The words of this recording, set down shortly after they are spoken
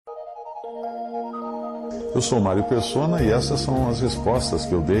Eu sou Mário Persona e essas são as respostas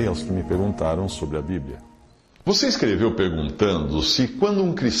que eu dei aos que me perguntaram sobre a Bíblia. Você escreveu perguntando se, quando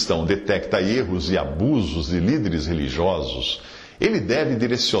um cristão detecta erros e abusos de líderes religiosos, ele deve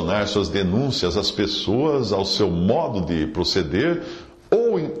direcionar suas denúncias às pessoas, ao seu modo de proceder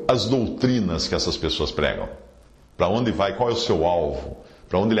ou às doutrinas que essas pessoas pregam. Para onde vai? Qual é o seu alvo?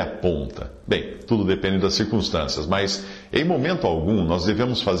 Para onde ele aponta? Bem, tudo depende das circunstâncias, mas em momento algum nós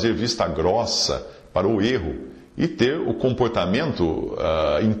devemos fazer vista grossa para o erro e ter o comportamento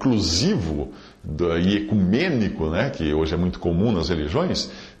inclusivo e ecumênico, né, que hoje é muito comum nas religiões,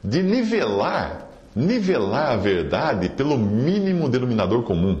 de nivelar a verdade pelo mínimo denominador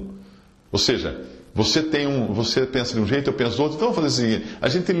comum. Ou seja, você pensa de um jeito, eu penso do outro, então vamos fazer o seguinte: a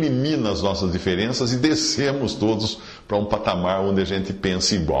gente elimina as nossas diferenças e descemos todos para um patamar onde a gente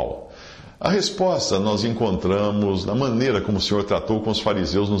pensa igual. A resposta nós encontramos na maneira como o Senhor tratou com os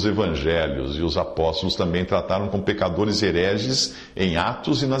fariseus nos evangelhos, e os apóstolos também trataram com pecadores hereges em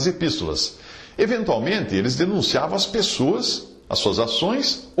Atos e nas epístolas. Eventualmente, eles denunciavam as pessoas, as suas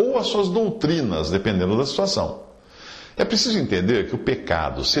ações ou as suas doutrinas, dependendo da situação. É preciso entender que o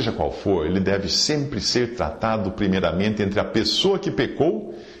pecado, seja qual for, ele deve sempre ser tratado primeiramente entre a pessoa que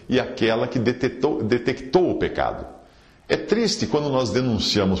pecou e aquela que detectou o pecado. É triste quando nós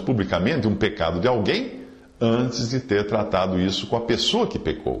denunciamos publicamente um pecado de alguém antes de ter tratado isso com a pessoa que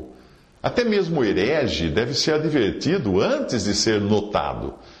pecou. Até mesmo o herege deve ser advertido antes de ser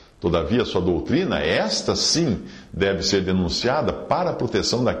notado. Todavia, sua doutrina, esta sim, deve ser denunciada para a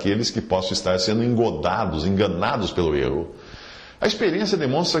proteção daqueles que possam estar sendo enganados pelo erro. A experiência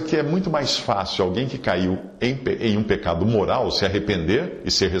demonstra que é muito mais fácil alguém que caiu em um pecado moral se arrepender e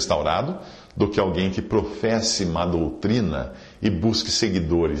ser restaurado, do que alguém que professe má doutrina e busque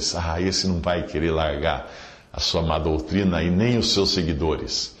seguidores. Esse não vai querer largar a sua má doutrina e nem os seus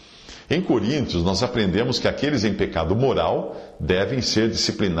seguidores. Em Coríntios, nós aprendemos que aqueles em pecado moral devem ser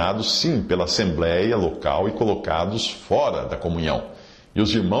disciplinados, sim, pela assembleia local e colocados fora da comunhão. E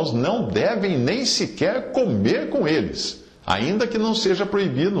os irmãos não devem nem sequer comer com eles, ainda que não sejam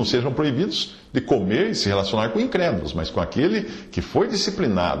proibidos de comer e se relacionar com incrédulos, mas com aquele que foi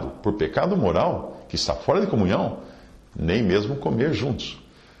disciplinado por pecado moral, que está fora de comunhão, nem mesmo comer juntos.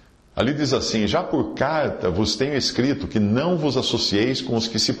 Ali diz assim: já por carta vos tenho escrito que não vos associeis com os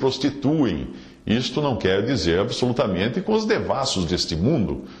que se prostituem. Isto não quer dizer absolutamente com os devassos deste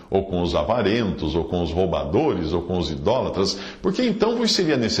mundo, ou com os avarentos, ou com os roubadores, ou com os idólatras, porque então vos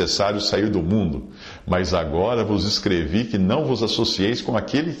seria necessário sair do mundo. Mas agora vos escrevi que não vos associeis com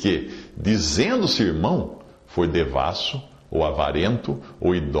aquele que, dizendo-se irmão, foi devasso, ou avarento,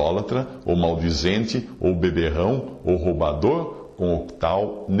 ou idólatra, ou maldizente, ou beberrão, ou roubador, com o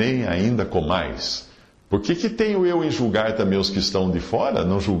tal nem ainda comais. Porque que tenho eu em julgar também os que estão de fora?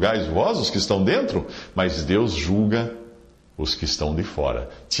 Não julgais vós os que estão dentro? Mas Deus julga os que estão de fora.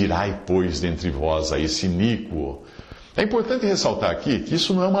 Tirai, pois, dentre vós a esse iníquo. É importante ressaltar aqui que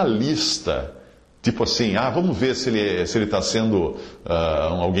isso não é uma lista. Tipo assim, vamos ver se ele está sendo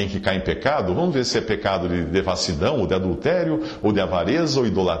alguém que cai em pecado. Vamos ver se é pecado de devassidão, ou de adultério, ou de avareza, ou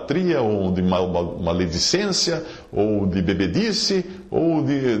idolatria, ou de maledicência, ou de bebedice, ou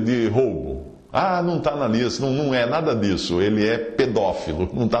de roubo. Não está na lista, não é nada disso. Ele é pedófilo,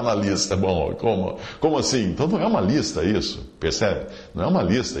 não está na lista. Bom, como assim? Então não é uma lista isso, percebe? Não é uma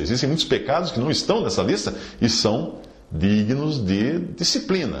lista. Existem muitos pecados que não estão nessa lista e são dignos de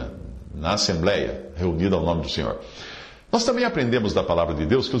disciplina na Assembleia, reunida ao nome do Senhor. Nós também aprendemos da palavra de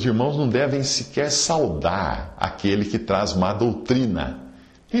Deus que os irmãos não devem sequer saudar aquele que traz má doutrina.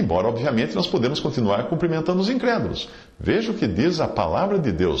 Embora, obviamente, nós podemos continuar cumprimentando os incrédulos. Veja o que diz a palavra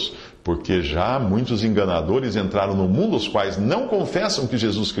de Deus. Porque já muitos enganadores entraram no mundo, os quais não confessam que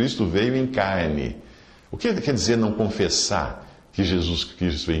Jesus Cristo veio em carne. O que quer dizer não confessar que Jesus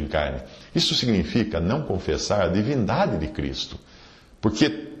Cristo veio em carne? Isso significa não confessar a divindade de Cristo.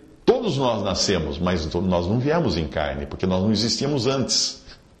 Porque todos nós nascemos, mas nós não viemos em carne, porque nós não existíamos antes.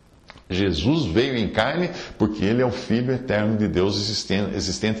 Jesus veio em carne porque Ele é o Filho eterno de Deus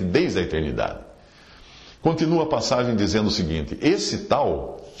existente desde a eternidade. Continua a passagem dizendo o seguinte: esse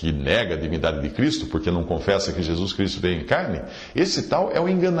tal que nega a divindade de Cristo, porque não confessa que Jesus Cristo veio em carne, esse tal é o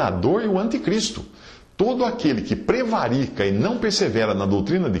enganador e o anticristo. Todo aquele que prevarica e não persevera na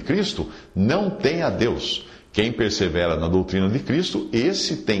doutrina de Cristo, não tem a Deus. Quem persevera na doutrina de Cristo,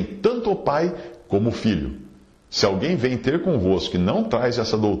 esse tem tanto o Pai como o Filho. Se alguém vem ter convosco e não traz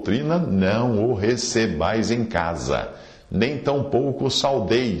essa doutrina, não o recebais em casa, nem tampouco o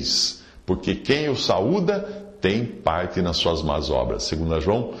saudeis, porque quem o saúda tem parte nas suas más obras. 2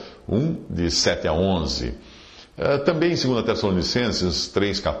 João 1, de 7 a 11. Também em 2 Tessalonicenses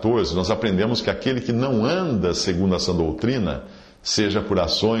 3,14, nós aprendemos que aquele que não anda segundo a sã doutrina, seja por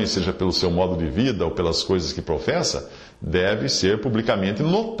ações, seja pelo seu modo de vida ou pelas coisas que professa, deve ser publicamente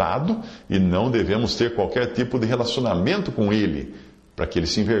notado e não devemos ter qualquer tipo de relacionamento com ele, para que ele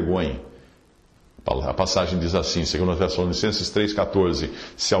se envergonhe. A passagem diz assim, 2 Tessalonicenses 3,14: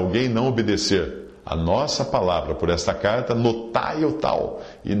 se alguém não obedecer a nossa palavra por esta carta, notai o tal,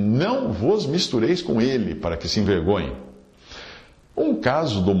 e não vos mistureis com ele, para que se envergonhe. Um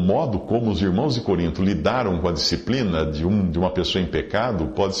caso do modo como os irmãos de Corinto lidaram com a disciplina de uma pessoa em pecado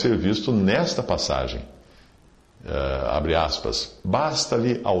pode ser visto nesta passagem. Abre aspas.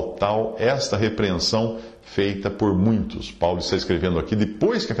 Basta-lhe ao tal esta repreensão feita por muitos. Paulo está escrevendo aqui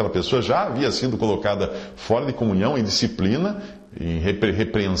depois que aquela pessoa já havia sido colocada fora de comunhão, em disciplina, em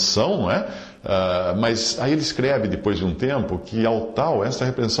repreensão, não é? Mas aí ele escreve depois de um tempo que ao tal, esta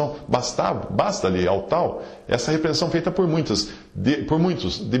repreensão, basta-lhe ao tal, essa repreensão feita por muitos,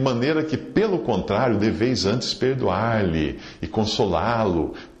 de maneira que, pelo contrário, deveis antes perdoar-lhe e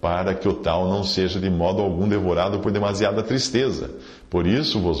consolá-lo, para que o tal não seja de modo algum devorado por demasiada tristeza. Por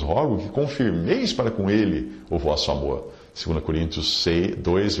isso vos rogo que confirmeis para com ele o vosso amor. 2 Coríntios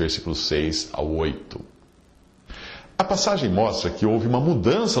 2, versículos 6 ao 8. A passagem mostra que houve uma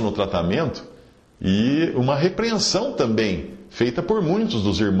mudança no tratamento e uma repreensão também, feita por muitos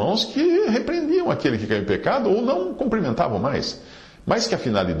dos irmãos que repreendiam aquele que caiu em pecado ou não cumprimentavam mais. Mas que a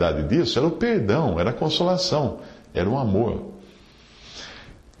finalidade disso era o perdão, era a consolação, era o amor.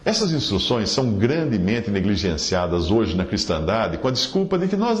 Essas instruções são grandemente negligenciadas hoje na cristandade com a desculpa de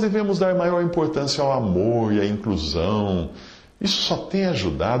que nós devemos dar maior importância ao amor e à inclusão. Isso só tem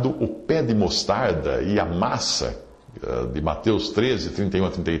ajudado o pé de mostarda e a massa de Mateus 13, 31 a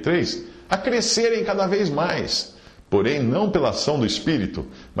 33, a crescerem cada vez mais. Porém, não pela ação do Espírito,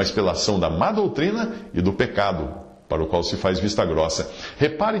 mas pela ação da má doutrina e do pecado, para o qual se faz vista grossa.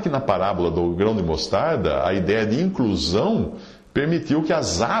 Repare que na parábola do grão de mostarda, a ideia de inclusão permitiu que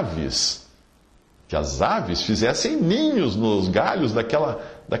as aves fizessem ninhos nos galhos daquela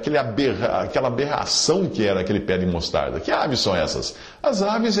aberração que era aquele pé de mostarda. Que aves são essas? As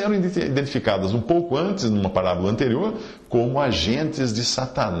aves eram identificadas um pouco antes, numa parábola anterior, como agentes de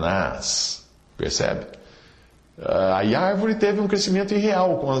Satanás. Percebe? A árvore teve um crescimento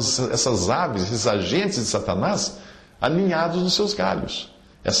irreal com essas aves, esses agentes de Satanás, aninhados nos seus galhos.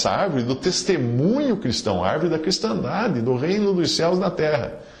 Essa árvore do testemunho cristão, a árvore da cristandade, do reino dos céus na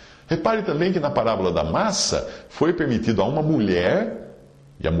terra. Repare também que na parábola da massa foi permitido a uma mulher,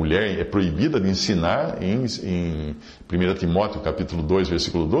 e a mulher é proibida de ensinar em 1 Timóteo capítulo 2,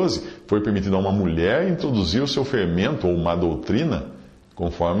 versículo 12, foi permitido a uma mulher introduzir o seu fermento ou má doutrina,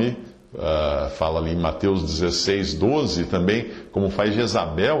 conforme fala ali em Mateus 16, 12, também, como faz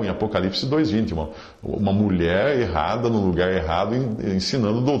Jezabel em Apocalipse 2:20. Uma mulher errada no lugar errado,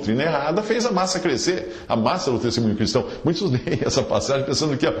 ensinando doutrina errada, fez a massa crescer. A massa do testemunho cristão. Muitos leem essa passagem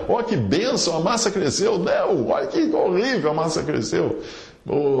pensando que, ó, que bênção, a massa cresceu. Não, olha que horrível, a massa cresceu.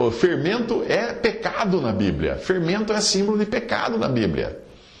 O fermento é pecado na Bíblia. Fermento é símbolo de pecado na Bíblia.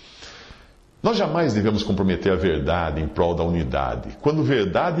 Nós jamais devemos comprometer a verdade em prol da unidade. Quando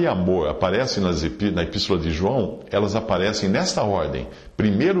verdade e amor aparecem na Epístola de João, elas aparecem nesta ordem: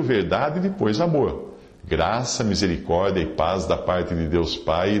 primeiro verdade e depois amor. Graça, misericórdia e paz da parte de Deus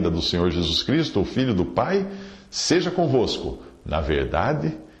Pai e da do Senhor Jesus Cristo, o Filho do Pai, seja convosco, na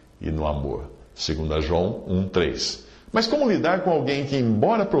verdade e no amor. 2 João 1:3. Mas como lidar com alguém que,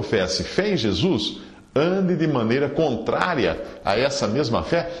 embora professe fé em Jesus, ande de maneira contrária a essa mesma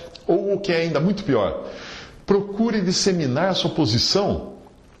fé? Ou, o que é ainda muito pior, procure disseminar a sua posição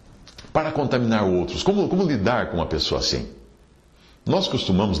para contaminar outros. Como lidar com uma pessoa assim? Nós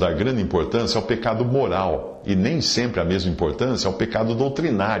costumamos dar grande importância ao pecado moral e nem sempre a mesma importância ao pecado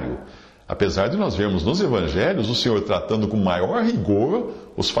doutrinário. Apesar de nós vermos nos evangelhos o Senhor tratando com maior rigor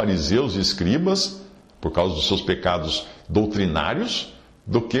os fariseus e escribas por causa dos seus pecados doutrinários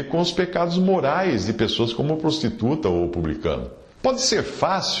do que com os pecados morais de pessoas como prostituta ou publicano. Pode ser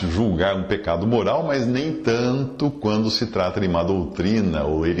fácil julgar um pecado moral, mas nem tanto quando se trata de má doutrina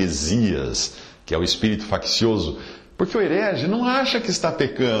ou heresias, que é o espírito faccioso. Porque o herege não acha que está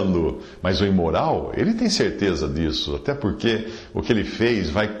pecando, mas o imoral, ele tem certeza disso, até porque o que ele fez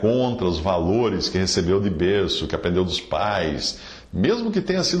vai contra os valores que recebeu de berço, que aprendeu dos pais, mesmo que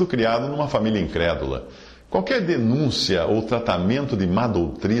tenha sido criado numa família incrédula. Qualquer denúncia ou tratamento de má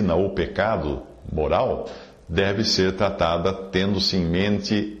doutrina ou pecado moral deve ser tratada tendo-se em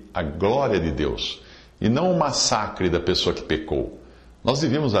mente a glória de Deus, e não o massacre da pessoa que pecou. Nós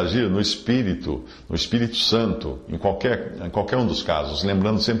devemos agir no Espírito Santo, em qualquer um dos casos,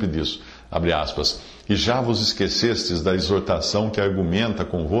 lembrando sempre disso. abre aspas, e já vos esquecestes da exortação que argumenta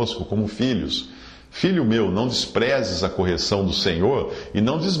convosco como filhos. Filho meu, não desprezes a correção do Senhor e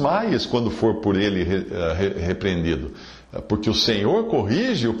não desmaies quando for por ele repreendido. Porque o Senhor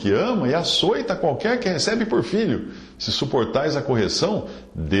corrige o que ama e açoita qualquer que recebe por filho. Se suportais a correção,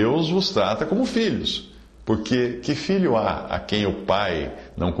 Deus vos trata como filhos. Porque que filho há a quem o pai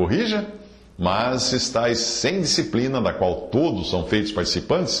não corrija? Mas se estáis sem disciplina, da qual todos são feitos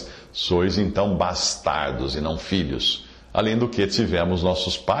participantes, sois então bastardos e não filhos. Além do que tivemos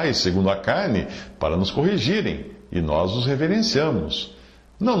nossos pais, segundo a carne, para nos corrigirem, e nós os reverenciamos.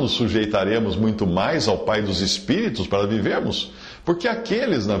 Não nos sujeitaremos muito mais ao Pai dos Espíritos para vivermos? Porque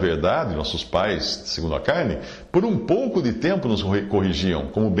aqueles, na verdade, nossos pais, segundo a carne, por um pouco de tempo nos corrigiam,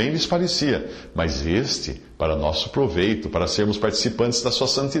 como bem lhes parecia, mas este, para nosso proveito, para sermos participantes da sua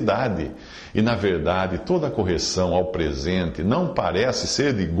santidade. E, na verdade, toda correção ao presente não parece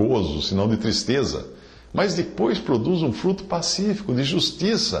ser de gozo, senão de tristeza, mas depois produz um fruto pacífico, de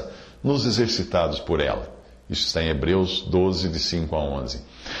justiça, nos exercitados por ela. Isso está em Hebreus 12, de 5 a 11.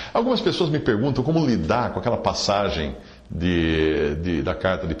 Algumas pessoas me perguntam como lidar com aquela passagem da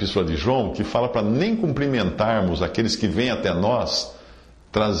carta de Epístola de João, que fala para nem cumprimentarmos aqueles que vêm até nós,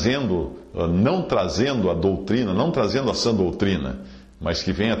 não trazendo a doutrina, não trazendo a sã doutrina, mas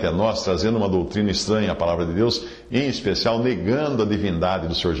que vêm até nós trazendo uma doutrina estranha à palavra de Deus, em especial negando a divindade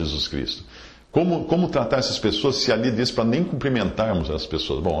do Senhor Jesus Cristo. Como tratar essas pessoas se ali diz para nem cumprimentarmos as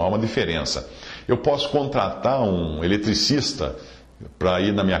pessoas? Bom, há uma diferença. Eu posso contratar um eletricista para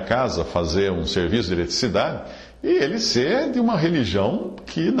ir na minha casa fazer um serviço de eletricidade e ele ser de uma religião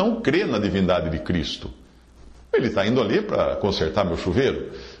que não crê na divindade de Cristo. Ele está indo ali para consertar meu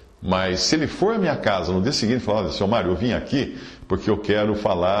chuveiro. Mas se ele for à minha casa no dia seguinte e falar, olha, seu Mário, eu vim aqui porque eu quero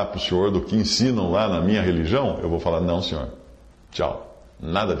falar para o senhor do que ensinam lá na minha religião, eu vou falar, não, senhor, tchau,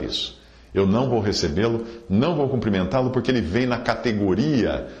 nada disso. Eu não vou recebê-lo, não vou cumprimentá-lo, porque ele vem na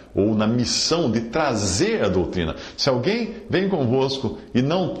categoria ou na missão de trazer a doutrina. Se alguém vem convosco e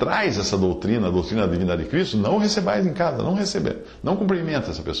não traz essa doutrina, a doutrina da divindade de Cristo, não o recebais em casa, não receber, não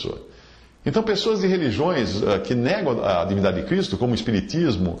cumprimenta essa pessoa. Então, pessoas de religiões que negam a divindade de Cristo, como o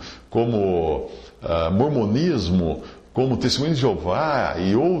Espiritismo, como Mormonismo, como Testemunho de Jeová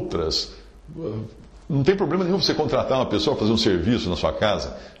e outras, não tem problema nenhum você contratar uma pessoa para fazer um serviço na sua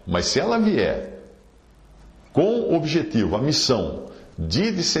casa, mas se ela vier com o objetivo, a missão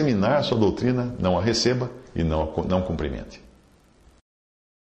de disseminar a sua doutrina, não a receba e não cumprimente.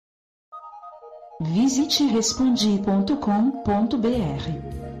 Visite respondi.com.br.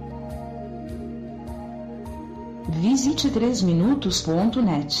 Visite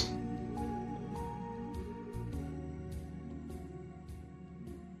 3minutos.net.